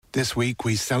This week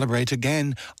we celebrate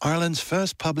again Ireland's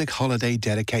first public holiday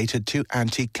dedicated to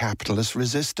anti-capitalist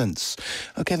resistance.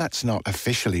 OK, that's not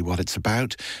officially what it's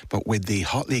about, but with the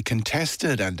hotly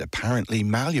contested and apparently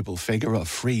malleable figure of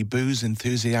free booze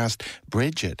enthusiast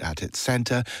Brigid at its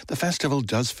centre, the festival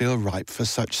does feel ripe for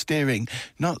such steering,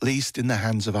 not least in the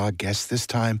hands of our guest this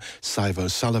time, Sadhbh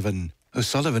O'Sullivan.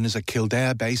 O'Sullivan is a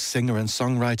Kildare-based singer and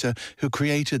songwriter who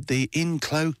created the In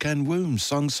Cloak and Womb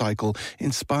song cycle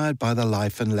inspired by the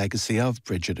life and legacy of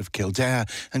Brigid of Kildare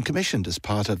and commissioned as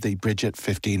part of the Brigid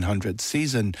 1500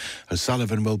 season.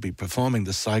 O'Sullivan will be performing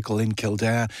the cycle in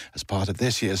Kildare as part of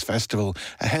this year's festival,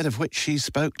 ahead of which she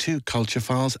spoke to Culture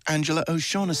Files' Angela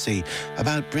O'Shaughnessy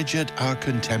about Brigid, our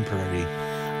contemporary.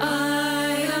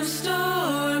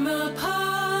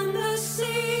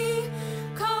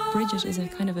 Brigid is a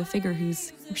kind of a figure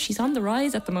she's on the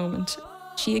rise at the moment.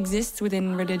 She exists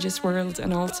within religious worlds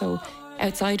and also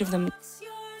outside of them.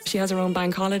 She has her own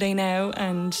bank holiday now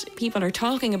and people are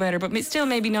talking about her, but still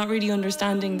maybe not really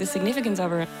understanding the significance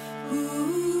of her.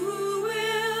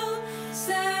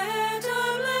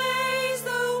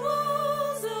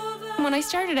 When I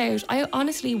started out, I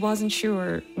honestly wasn't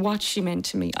sure what she meant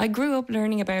to me. I grew up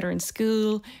learning about her in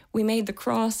school. We made the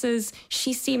crosses.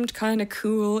 She seemed kind of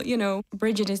cool. You know,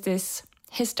 Brigid is this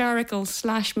historical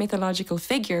 / mythological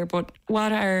figure, but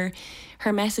what are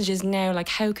her messages now? Like,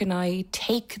 how can I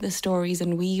take the stories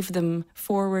and weave them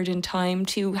forward in time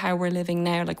to how we're living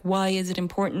now? Like, why is it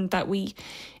important that we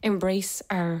embrace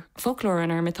our folklore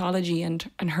and our mythology and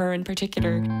her in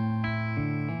particular?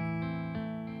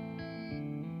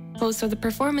 So the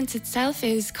performance itself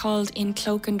is called In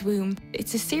Cloak and Womb.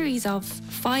 It's a series of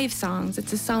 5 songs.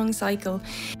 It's a song cycle,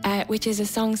 which is a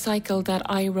song cycle that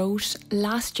I wrote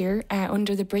last year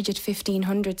under the Brigid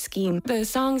 1500 scheme. The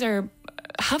songs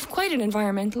have quite an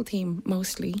environmental theme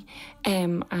mostly,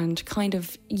 and kind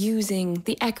of using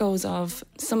the echoes of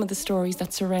some of the stories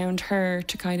that surround her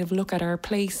to kind of look at our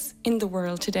place in the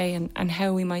world today and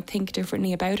how we might think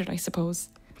differently about it, I suppose.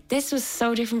 This was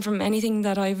so different from anything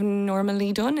that I've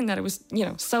normally done in that it was,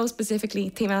 so specifically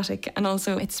thematic. And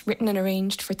also it's written and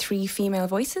arranged for 3 female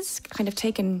voices, kind of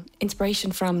taken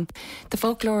inspiration from the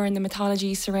folklore and the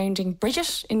mythology surrounding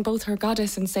Brigid in both her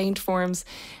goddess and saint forms,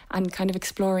 and kind of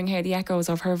exploring how the echoes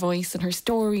of her voice and her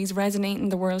stories resonate in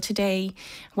the world today,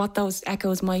 what those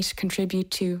echoes might contribute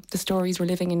to the stories we're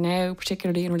living in now,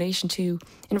 particularly in relation to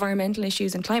environmental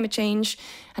issues and climate change,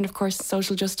 and of course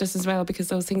social justice as well, because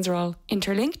those things are all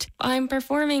interlinked. I'm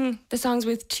performing the songs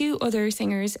with 2 other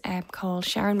singers called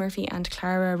Sharon Murphy and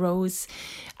Clara Rose,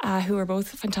 who are both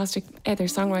fantastic. They're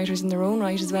songwriters in their own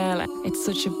right as well. It's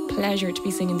such a pleasure to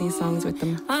be singing these songs with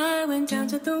them. I went down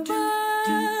to the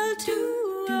well to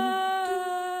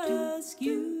ask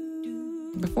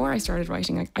you. Before I started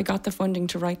writing, I got the funding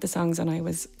to write the songs and I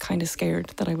was kind of scared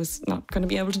that I was not going to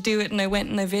be able to do it, and I went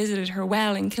and I visited her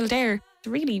well in Kildare. It's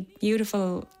really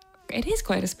beautiful. It is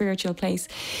quite a spiritual place.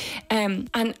 And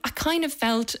I kind of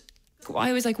felt,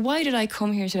 I was like, why did I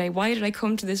come here today? Why did I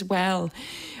come to this well?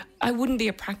 I wouldn't be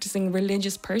a practicing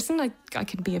religious person. I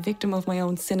could be a victim of my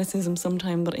own cynicism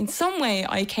sometimes, but in some way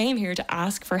I came here to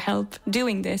ask for help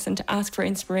doing this and to ask for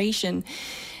inspiration.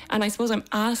 And I suppose I'm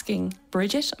asking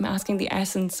Brigid, I'm asking the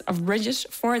essence of Brigid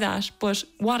for that. But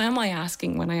what am I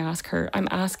asking when I ask her? I'm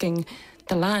asking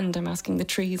the land, I'm asking the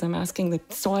trees, I'm asking the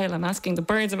soil, I'm asking the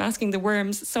birds, I'm asking the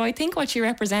worms. So I think what she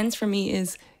represents for me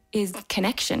is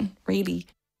connection, really.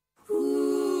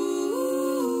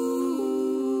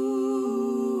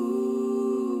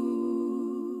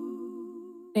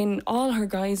 In all her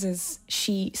guises,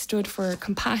 she stood for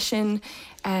compassion,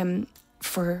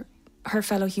 for her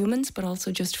fellow humans, but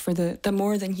also just for the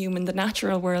more than human, the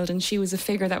natural world. And she was a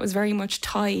figure that was very much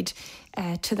tied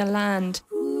to the land.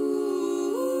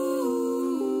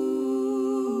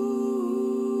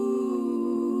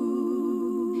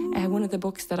 One of the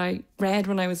books that I read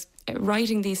when I was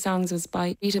writing these songs was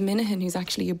by Rita Minahan, who's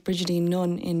actually a Brigidine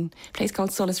nun in a place called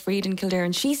Solas Freed in Kildare.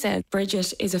 And she said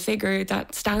Brigid is a figure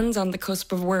that stands on the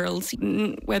cusp of worlds,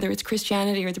 whether it's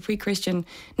Christianity or the pre-Christian.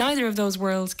 Neither of those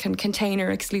worlds can contain her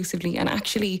exclusively. And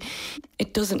actually,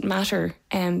 it doesn't matter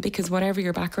because whatever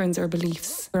your backgrounds or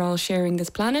beliefs, we're all sharing this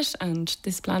planet, and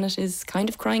this planet is kind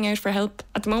of crying out for help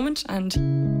at the moment. And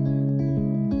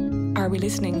are we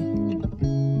listening?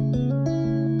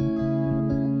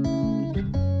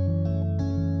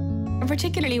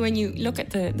 Particularly when you look at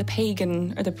the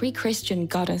pagan or the pre-Christian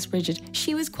goddess Brigid,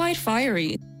 she was quite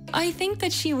fiery. I think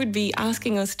that she would be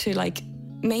asking us to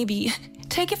maybe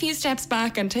take a few steps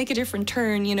back and take a different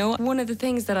turn, One of the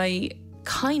things that I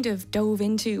kind of dove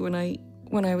into when I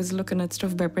when I was looking at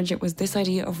stuff about Brigid was this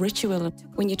idea of ritual.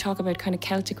 When you talk about kind of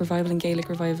Celtic revival and Gaelic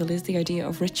revival is the idea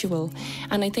of ritual.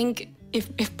 And I think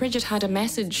if Brigid had a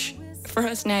message for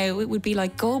us now, it would be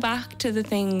like, go back to the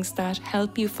things that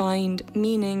help you find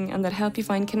meaning and that help you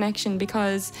find connection,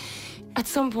 because at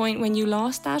some point when you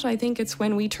lost that, I think it's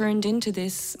when we turned into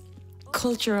this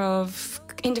culture of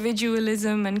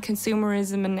individualism and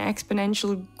consumerism and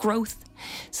exponential growth.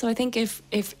 So I think if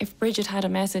Brigid had a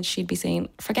message, she'd be saying,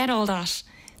 forget all that.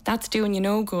 That's doing you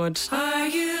no good. Are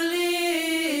you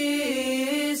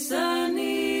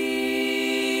listening?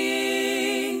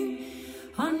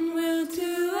 Unwill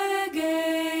to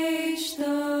engage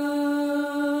the...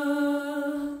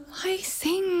 I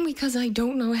sing because I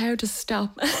don't know how to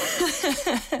stop.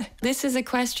 This is a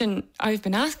question I've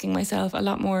been asking myself a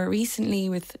lot more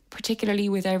recently, particularly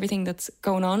with everything that's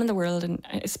going on in the world, and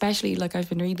especially like I've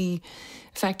been really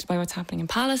affected by what's happening in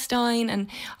Palestine, and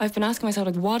I've been asking myself,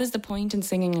 like, what is the point in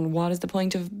singing and what is the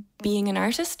point of being an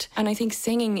artist? And I think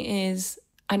singing is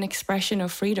an expression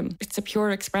of freedom. It's a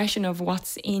pure expression of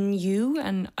what's in you,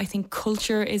 and I think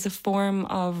culture is a form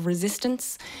of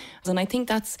resistance. And I think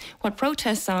that's what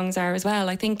protest songs are as well.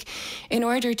 I think in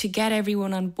order to get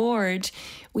everyone on board,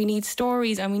 we need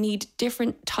stories and we need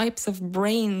different types of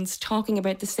brains talking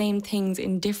about the same things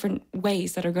in different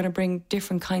ways that are going to bring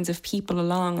different kinds of people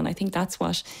along. And I think that's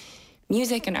what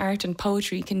music and art and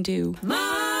poetry can do.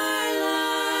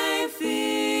 My life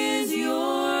is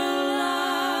your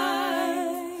life.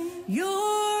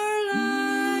 Your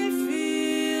life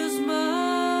is mine.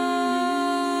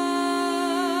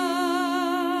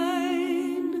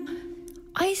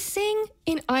 I sing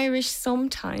in Irish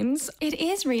sometimes. It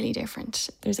is really different.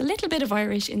 There's a little bit of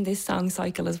Irish in this song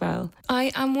cycle as well.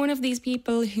 I am one of these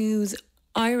people whose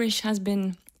Irish has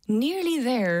been nearly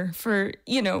there for,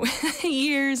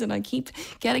 years, and I keep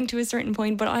getting to a certain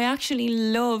point, but I actually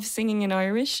love singing in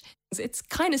Irish. It's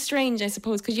kind of strange, I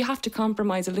suppose, because you have to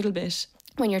compromise a little bit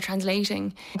when you're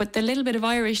translating. But the little bit of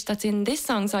Irish that's in this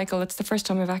song cycle, it's the first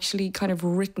time I've actually kind of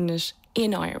written it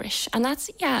in Irish. And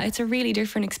it's a really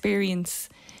different experience.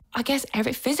 I guess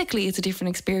physically it's a different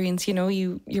experience.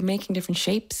 You're making different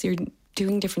shapes, you're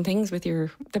doing different things with the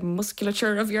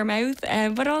musculature of your mouth.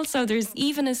 But also there's,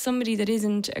 even as somebody that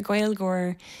isn't a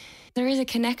Gaeilgeoir, there is a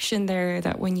connection there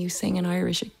that when you sing in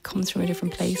Irish, it comes from a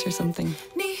different place or something.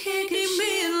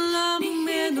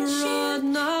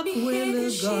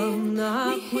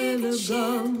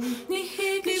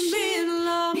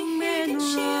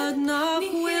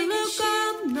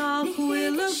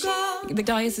 The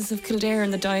Diocese of Kildare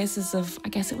and the Diocese of, I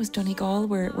guess it was Donegal,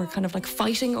 were kind of like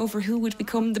fighting over who would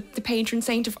become the patron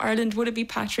saint of Ireland. Would it be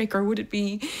Patrick or would it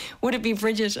be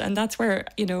Brigid? And that's where,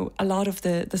 a lot of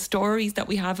the stories that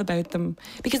we have about them,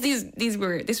 because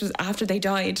this was after they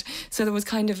died, so there was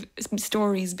kind of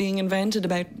stories being invented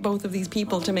about both of these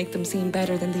people to make them seem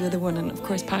better than the other one. And of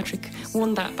course Patrick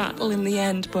won that battle in the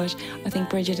end, but I think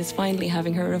Brigid is finally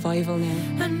having her revival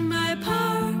now. And my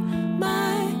power,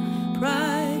 my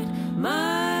pride,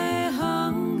 my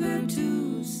hunger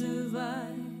to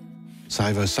survive.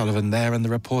 Sadhbh O'Sullivan there, and the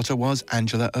reporter was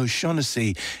Angela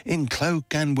O'Shaughnessy in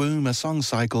Cloak and Womb, a song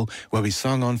cycle where we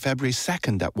sung on February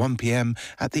 2nd at 1 p.m.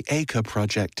 at the Acre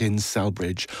Project in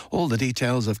Selbridge. All the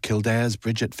details of Kildare's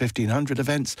Brigid 1500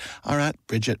 events are at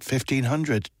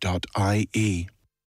brigid1500.ie.